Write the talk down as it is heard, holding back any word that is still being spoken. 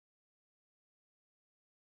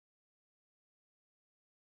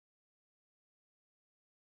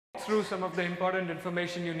through some of the important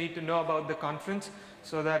information you need to know about the conference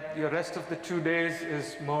so that your rest of the 2 days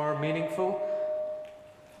is more meaningful.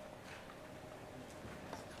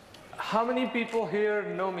 How many people here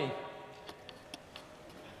know me?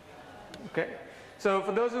 Okay, so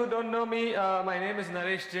for those who don't know me, my name is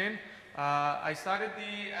Naresh Jain. I started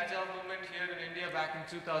the Agile movement here in India back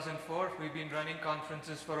in 2004. We've been running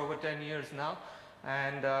conferences for over 10 years now,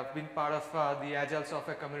 and been part of the Agile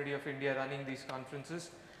Software Community of India running these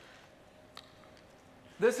conferences.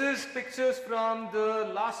 This is pictures from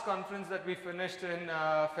the last conference that we finished in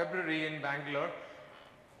February in Bangalore.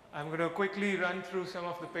 I'm going to quickly run through some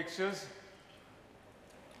of the pictures.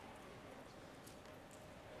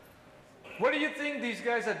 What do you think these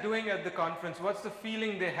guys are doing at the conference? What's the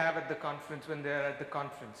feeling they have at the conference when they're at the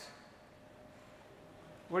conference?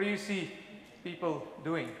 What do you see people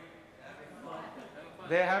doing?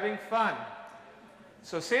 They're having fun.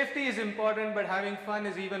 So safety is important, but having fun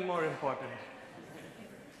is even more important.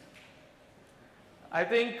 I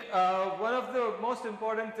think one of the most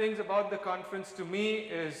important things about the conference to me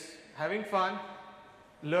is having fun,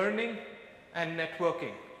 learning, and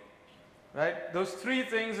networking. Right? Those three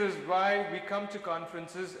things is why we come to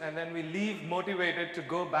conferences, and then we leave motivated to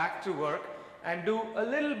go back to work and do a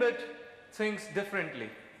little bit things differently.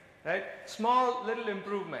 Right? Small little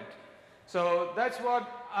improvement. So that's what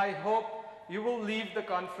I hope you will leave the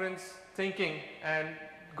conference thinking and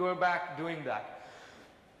go back doing that.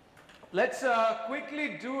 Let's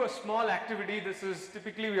quickly do a small activity. This is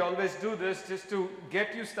typically, we always do this just to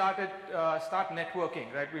get you started, start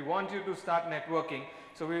networking, right? We want you to start networking.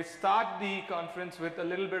 So we start the conference with a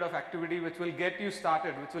little bit of activity which will get you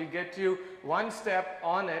started, which will get you one step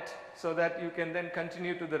on it so that you can then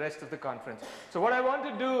continue to the rest of the conference. So what I want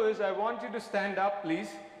to do is I want you to stand up, please.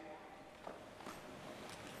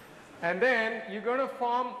 And then you're going to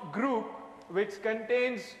form a group which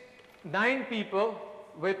contains 9 people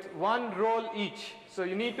with one role each. So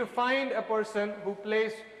you need to find a person who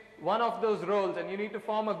plays one of those roles, and you need to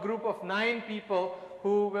form a group of 9 people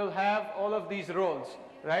who will have all of these roles,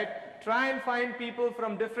 right? Try and find people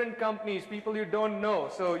from different companies, people you don't know.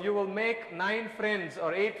 So you will make 9 friends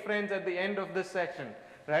or 8 friends at the end of this session,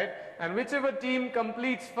 right? And whichever team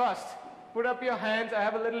completes first, put up your hands. I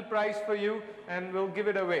have a little prize for you, and we'll give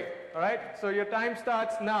it away, all right? So your time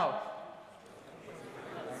starts now.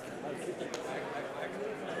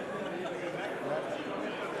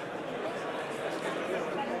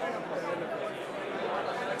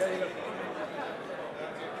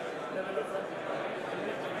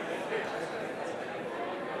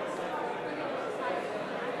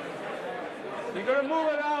 You're going to move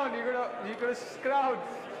around, you're going to scout.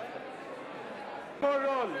 More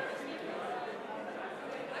role.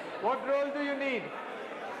 What role do you need?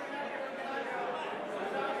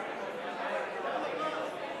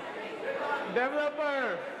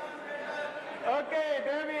 Developer. Okay,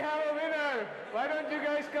 there we have a winner. Why don't you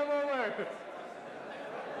guys come over?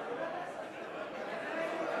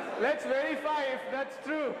 Let's verify if that's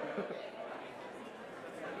true.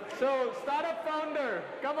 So, startup founder,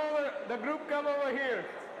 come over, the group come over here.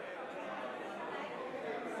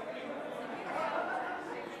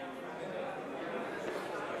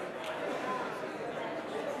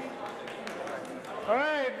 All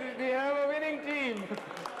right, we have a winning team.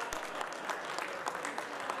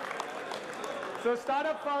 So,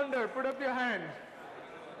 startup founder, put up your hand.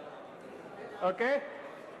 Okay?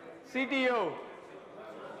 CTO.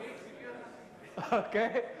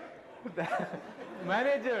 Okay?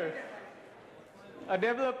 Manager, a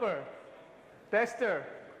developer, tester,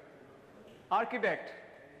 architect,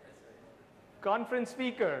 conference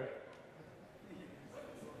speaker,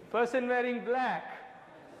 person wearing black,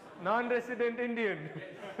 non-resident Indian.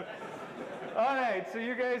 All right, so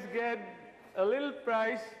you guys get a little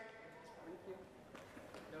prize.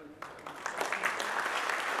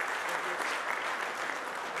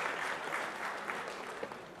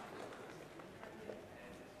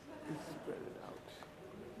 Spread it out.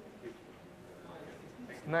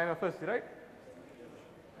 9 of us, right?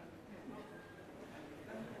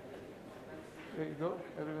 There you go.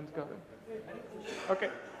 Everyone's got it. Okay.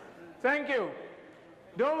 Thank you.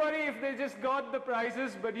 Don't worry if they just got the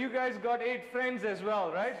prizes, but you guys got 8 friends as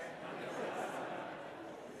well, right?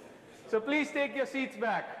 So please take your seats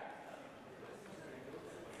back.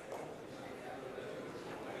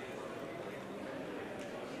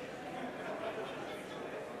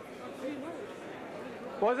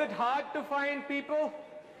 Was it hard to find people?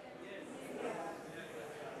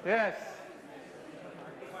 Yes.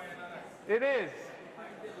 It is.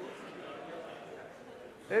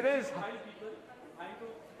 It is.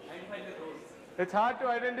 It's hard to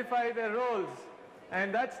identify their roles.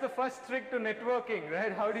 And that's the first trick to networking,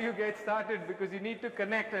 right? How do you get started? Because you need to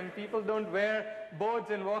connect, and people don't wear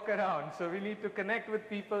boards and walk around. So we need to connect with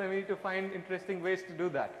people, and we need to find interesting ways to do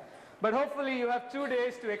that. But hopefully you have 2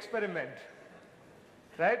 days to experiment,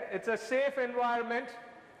 right? It's a safe environment.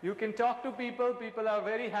 You can talk to people. People are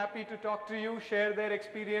very happy to talk to you, share their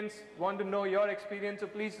experience, want to know your experience. So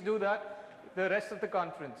please do that the rest of the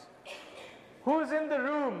conference. Who's in the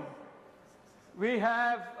room? We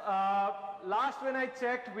have, last when I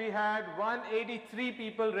checked, we had 183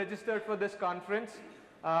 people registered for this conference.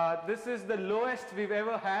 This is the lowest we've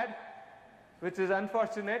ever had, which is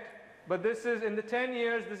unfortunate. But this is, in the 10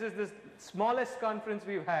 years, this is the smallest conference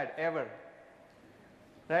we've had ever.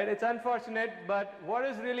 Right? It's unfortunate, but what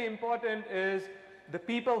is really important is the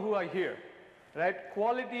people who are here. Right?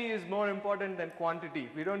 Quality is more important than quantity.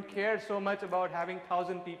 We don't care so much about having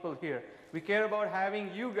 1,000 people here. We care about having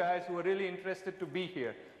you guys who are really interested to be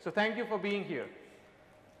here. So thank you for being here.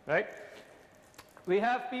 Right? We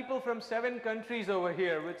have people from 7 countries over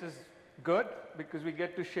here, which is good because we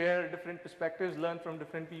get to share different perspectives, learn from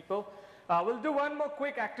different people. We'll do one more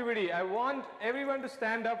quick activity. I want everyone to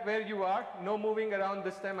stand up where you are. No moving around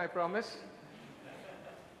this time, I promise.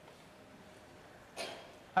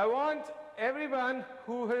 I want everyone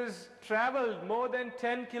who has traveled more than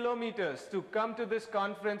 10 kilometers to come to this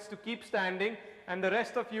conference to keep standing, and the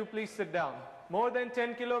rest of you please sit down. More than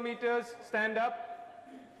 10 kilometers, stand up,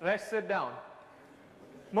 rest sit down.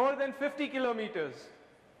 More than 50 kilometers.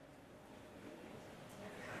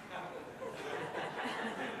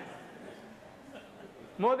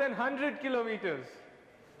 More than 100 kilometers.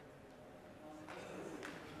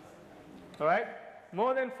 All right?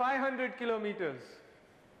 More than 500 kilometers.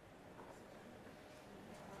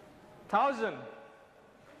 1,000.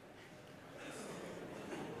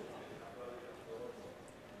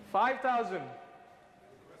 5,000.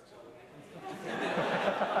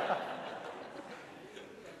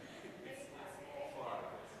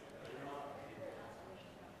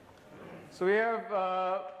 So we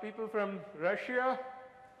have people from Russia.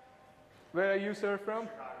 Where are you, sir, from?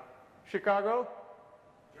 Chicago.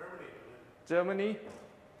 Germany.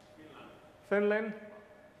 Finland.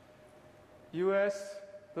 US.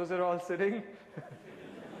 Those are all sitting.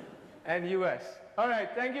 And US. All right,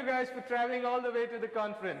 thank you guys for traveling all the way to the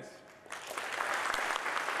conference.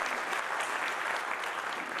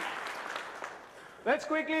 Let's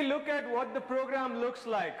quickly look at what the program looks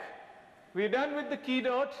like. We're done with the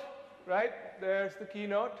keynote, right? There's the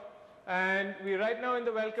keynote. And we're right now in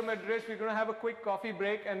the welcome address. We're going to have a quick coffee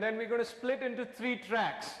break, and then we're going to split into 3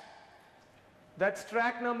 tracks. That's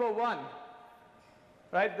track number 1.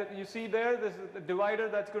 Right, that you see there, this is the divider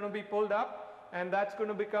that's going to be pulled up, and that's going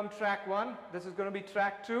to become track 1. This is going to be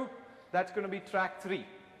track 2. That's going to be track 3.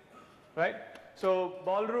 Right? So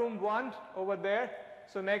ballroom 1 over there.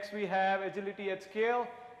 So next we have agility at scale.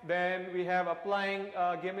 Then we have applying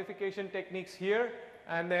gamification techniques here.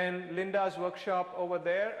 And then Linda's workshop over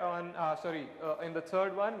there on, in the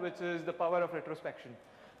third one, which is the power of retrospection.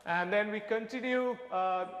 And then we continue,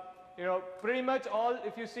 pretty much all,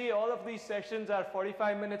 if you see, all of these sessions are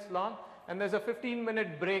 45 minutes long, and there's a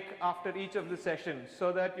 15-minute break after each of the sessions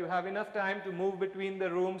so that you have enough time to move between the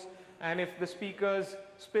rooms, and if the speakers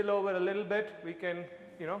spill over a little bit, we can,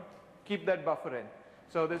 keep that buffer in.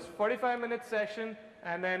 So this 45-minute session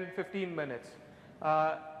and then 15 minutes.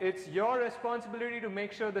 It's your responsibility to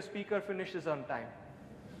make sure the speaker finishes on time.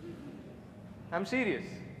 I'm serious,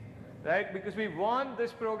 right? Because we want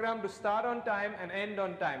this program to start on time and end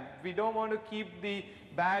on time. We don't want to keep the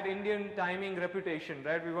bad Indian timing reputation,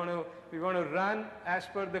 right? We want to run as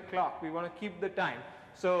per the clock. We want to keep the time.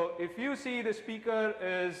 So if you see the speaker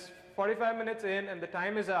is 45 minutes in and the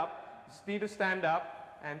time is up, you just need to stand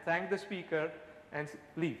up and thank the speaker and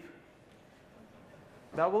leave.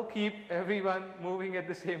 That will keep everyone moving at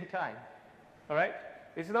the same time. All right?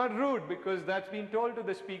 It's not rude because that's been told to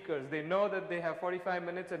the speakers. They know that they have 45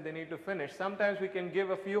 minutes and they need to finish. Sometimes we can give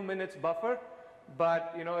a few minutes buffer,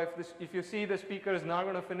 but if you see the speaker is not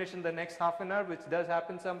going to finish in the next half an hour, which does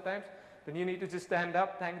happen sometimes, then you need to just stand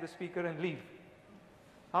up, thank the speaker, and leave.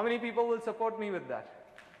 How many people will support me with that?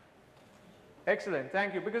 Excellent,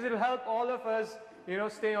 thank you, because it will help all of us,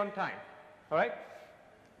 stay on time. All right?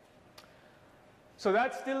 So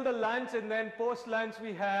that's till the lunch, and then post-lunch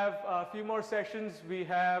we have a few more sessions. We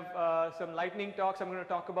have some lightning talks. I'm going to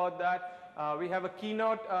talk about that. We have a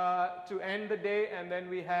keynote to end the day, and then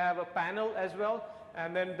we have a panel as well.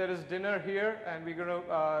 And then there is dinner here, and we're going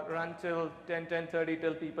to run till 10:30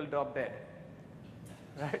 till people drop dead.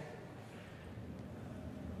 Right?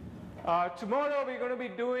 Tomorrow we're going to be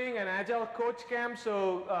doing an Agile Coach Camp.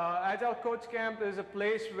 So Agile Coach Camp is a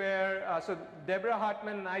place where, so Deborah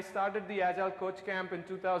Hartman and I started the Agile Coach Camp in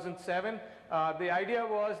 2007. The idea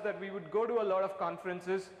was that we would go to a lot of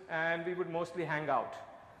conferences and we would mostly hang out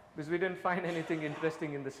because we didn't find anything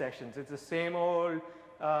interesting in the sessions. It's the same old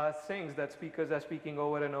things that speakers are speaking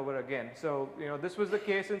over and over again. So, this was the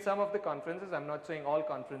case in some of the conferences. I'm not saying all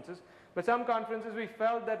conferences. But some conferences we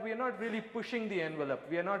felt that we are not really pushing the envelope.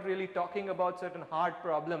 We are not really talking about certain hard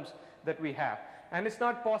problems that we have. And it's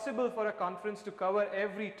not possible for a conference to cover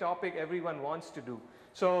every topic everyone wants to do.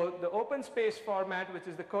 So the open space format, which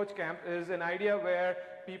is the Coach Camp, is an idea where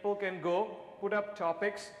people can go, put up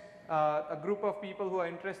topics. A group of people who are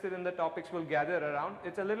interested in the topics will gather around.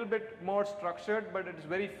 It's a little bit more structured, but it is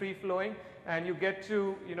very free-flowing, and you get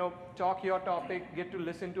to, talk your topic, get to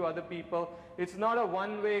listen to other people. It's not a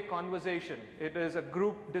one-way conversation. It is a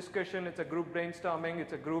group discussion, it's a group brainstorming,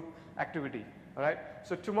 it's a group activity. All right?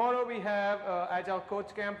 So tomorrow we have Agile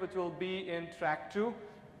Coach Camp, which will be in track 2.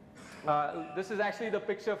 This is actually the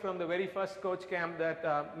picture from the very first Coach Camp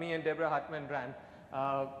that me and Deborah Hartman ran.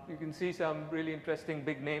 You can see some really interesting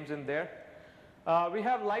big names in there. We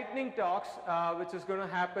have lightning talks, which is going to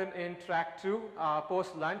happen in track 2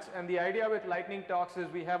 post-lunch. And the idea with lightning talks is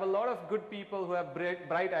we have a lot of good people who have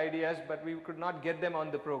bright ideas, but we could not get them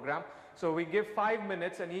on the program. So we give 5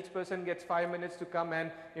 minutes, and each person gets 5 minutes to come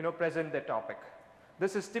and present their topic.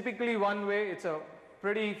 This is typically one way. It's a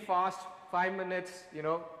pretty fast 5 minutes.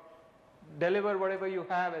 Deliver whatever you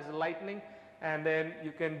have as a lightning, and then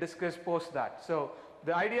you can discuss post that. So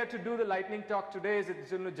the idea to do the lightning talk today is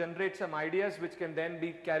it's going to generate some ideas which can then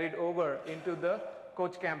be carried over into the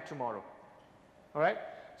Coach Camp tomorrow. All right?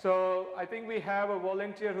 So I think we have a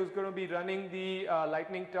volunteer who's going to be running the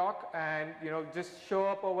lightning talk, and just show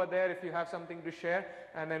up over there if you have something to share,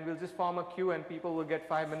 and then we'll just form a queue and people will get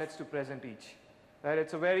 5 minutes to present each. Right?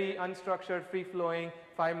 It's a very unstructured, free-flowing,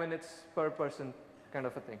 5 minutes per person kind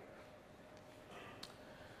of a thing.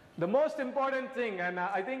 The most important thing, and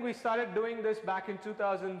I think we started doing this back in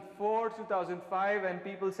 2004, 2005, and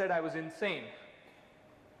people said I was insane.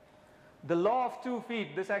 The law of 2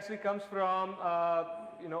 feet, this actually comes from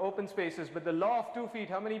open spaces, but the law of 2 feet,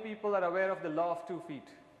 how many people are aware of the law of 2 feet?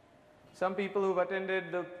 Some people who've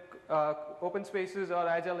attended the open spaces or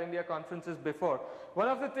Agile India conferences before. One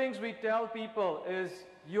of the things we tell people is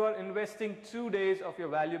you are investing 2 days of your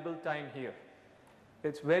valuable time here.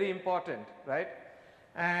 It's very important, right?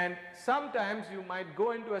 And sometimes you might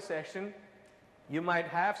go into a session, you might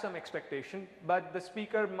have some expectation, but the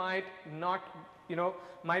speaker might not,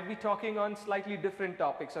 might be talking on slightly different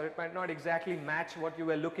topics, or it might not exactly match what you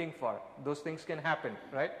were looking for. Those things can happen,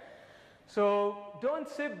 right? So don't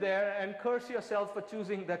sit there and curse yourself for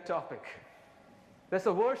choosing that topic. That's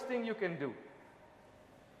the worst thing you can do,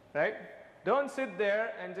 right? Don't sit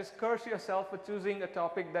there and just curse yourself for choosing a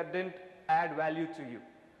topic that didn't add value to you.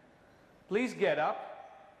 Please get up.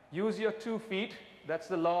 Use your 2 feet. That's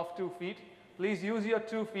the law of 2 feet. Please use your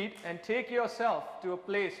 2 feet and take yourself to a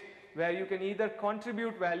place where you can either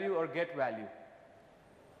contribute value or get value.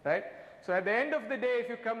 Right? So at the end of the day, if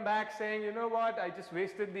you come back saying, you know what, I just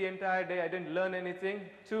wasted the entire day, I didn't learn anything,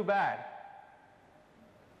 too bad.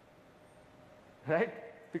 Right?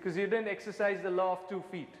 Because you didn't exercise the law of 2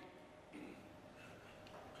 feet.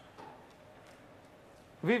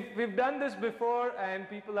 We've done this before, and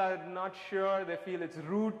people are not sure. They feel it's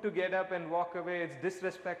rude to get up and walk away. It's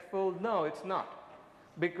disrespectful. No, it's not.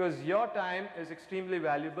 Because your time is extremely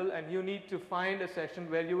valuable, and you need to find a session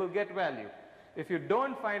where you will get value. If you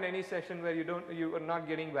don't find any session where you are not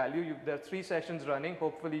getting value, there are 3 sessions running.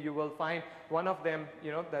 Hopefully you will find one of them,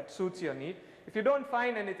 that suits your need. If you don't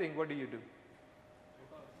find anything, what do you do?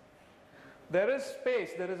 There is space.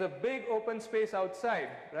 There is a big open space outside,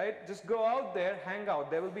 right? Just go out there, hang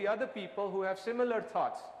out. There will be other people who have similar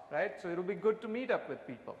thoughts, right? So it will be good to meet up with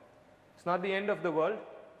people. It's not the end of the world,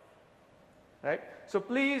 right? So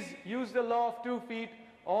please use the law of 2 feet.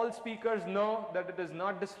 All speakers know that it is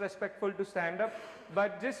not disrespectful to stand up,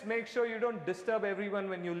 but just make sure you don't disturb everyone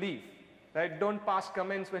when you leave, right? Don't pass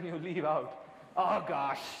comments when you leave out. Oh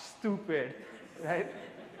gosh, stupid, right?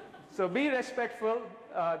 So be respectful.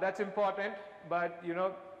 That's important, but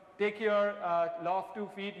take your law of 2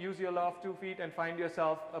 feet, use your law of 2 feet, and find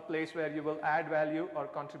yourself a place where you will add value or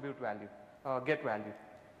contribute value, or get value.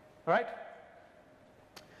 All right?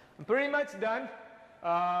 I'm pretty much done.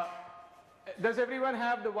 Does everyone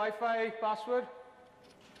have the Wi-Fi password?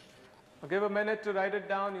 I'll give a minute to write it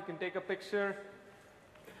down. You can take a picture.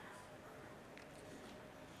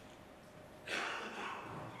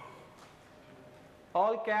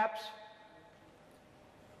 All caps.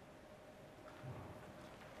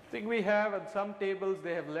 I think we have on some tables,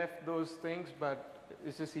 they have left those things, but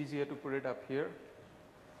it's just easier to put it up here.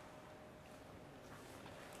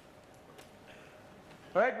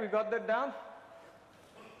 All right, we got that down.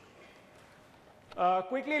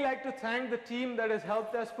 Quickly like to thank the team that has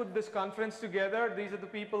helped us put this conference together. These are the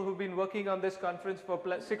people who've been working on this conference for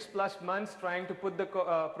 6+ months trying to put the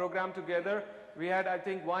program together. We had, I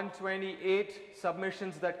think, 128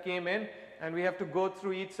 submissions that came in, and we have to go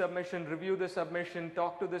through each submission, review the submission,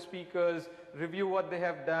 talk to the speakers, review what they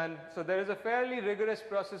have done. So there is a fairly rigorous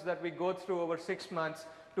process that we go through over 6 months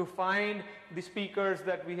to find the speakers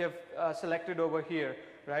that we have selected over here.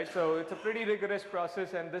 Right, so it's a pretty rigorous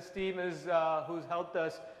process, and this team is who's helped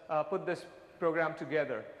us put this program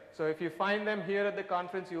together. So if you find them here at the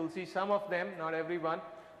conference, you will see some of them, not everyone.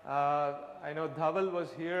 I know Dhaval was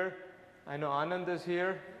here. I know Anand is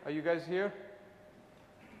here. Are you guys here?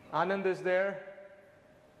 Anand is there.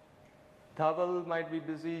 Dhaval might be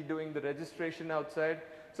busy doing the registration outside.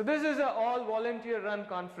 So this is an all volunteer run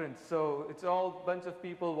conference. So it's all bunch of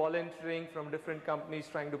people volunteering from different companies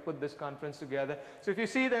trying to put this conference together. So if you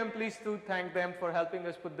see them, please do thank them for helping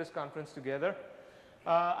us put this conference together.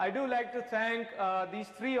 I do like to thank these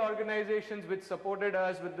 3 organizations which supported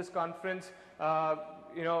us with this conference.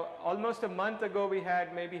 You know, almost a month ago we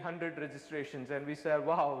had maybe 100 registrations, and we said,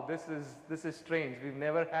 wow, this is strange. We've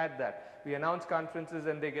never had that. We announce conferences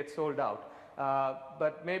and they get sold out.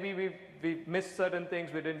 But maybe we missed certain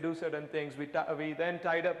things, we didn't do certain things. We then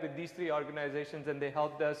tied up with these 3 organizations, and they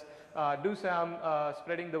helped us do some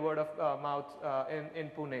spreading the word of mouth in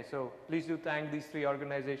Pune. So please do thank these 3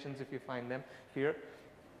 organizations if you find them here.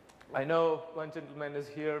 I know one gentleman is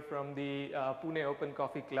here from the Pune Open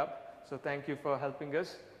Coffee Club, so thank you for helping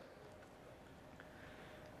us.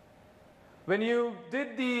 When you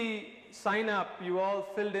did the sign up, you all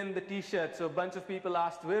filled in the t-shirt. So a bunch of people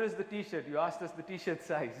asked, where is the t-shirt? You asked us the t-shirt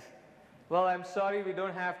size. Well, I'm sorry, we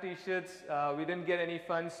don't have t-shirts. We didn't get any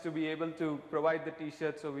funds to be able to provide the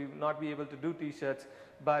t-shirts, so we will not be able to do t-shirts.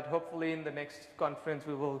 But hopefully in the next conference,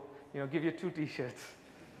 we will give you 2 t-shirts.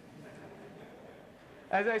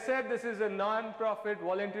 As I said, this is a non-profit,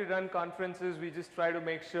 voluntary-run conferences. We just try to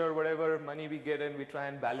make sure whatever money we get in, we try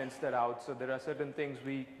and balance that out. So there are certain things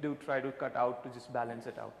we do try to cut out to just balance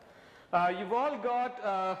it out. You've all got,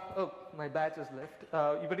 oh, my badge is left.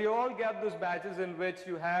 But you all get those badges in which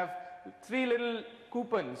you have 3 little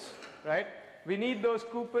coupons, right? We need those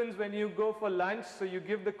coupons when you go for lunch. So you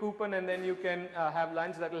give the coupon and then you can have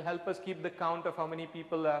lunch. That will help us keep the count of how many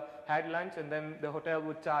people had lunch, and then the hotel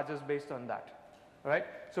would charge us based on that. All right?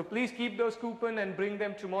 So please keep those coupons and bring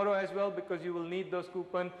them tomorrow as well, because you will need those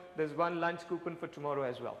coupons. There's 1 lunch coupon for tomorrow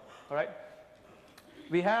as well. All right?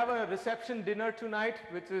 We have a reception dinner tonight,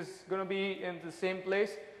 which is going to be in the same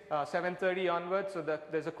place, 7:30 onwards, so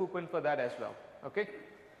there's a coupon for that as well, okay?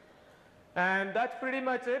 And that's pretty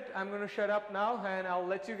much it. I'm going to shut up now, and I'll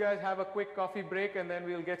let you guys have a quick coffee break, and then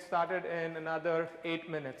we'll get started in another 8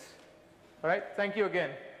 minutes. All right, thank you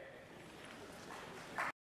again.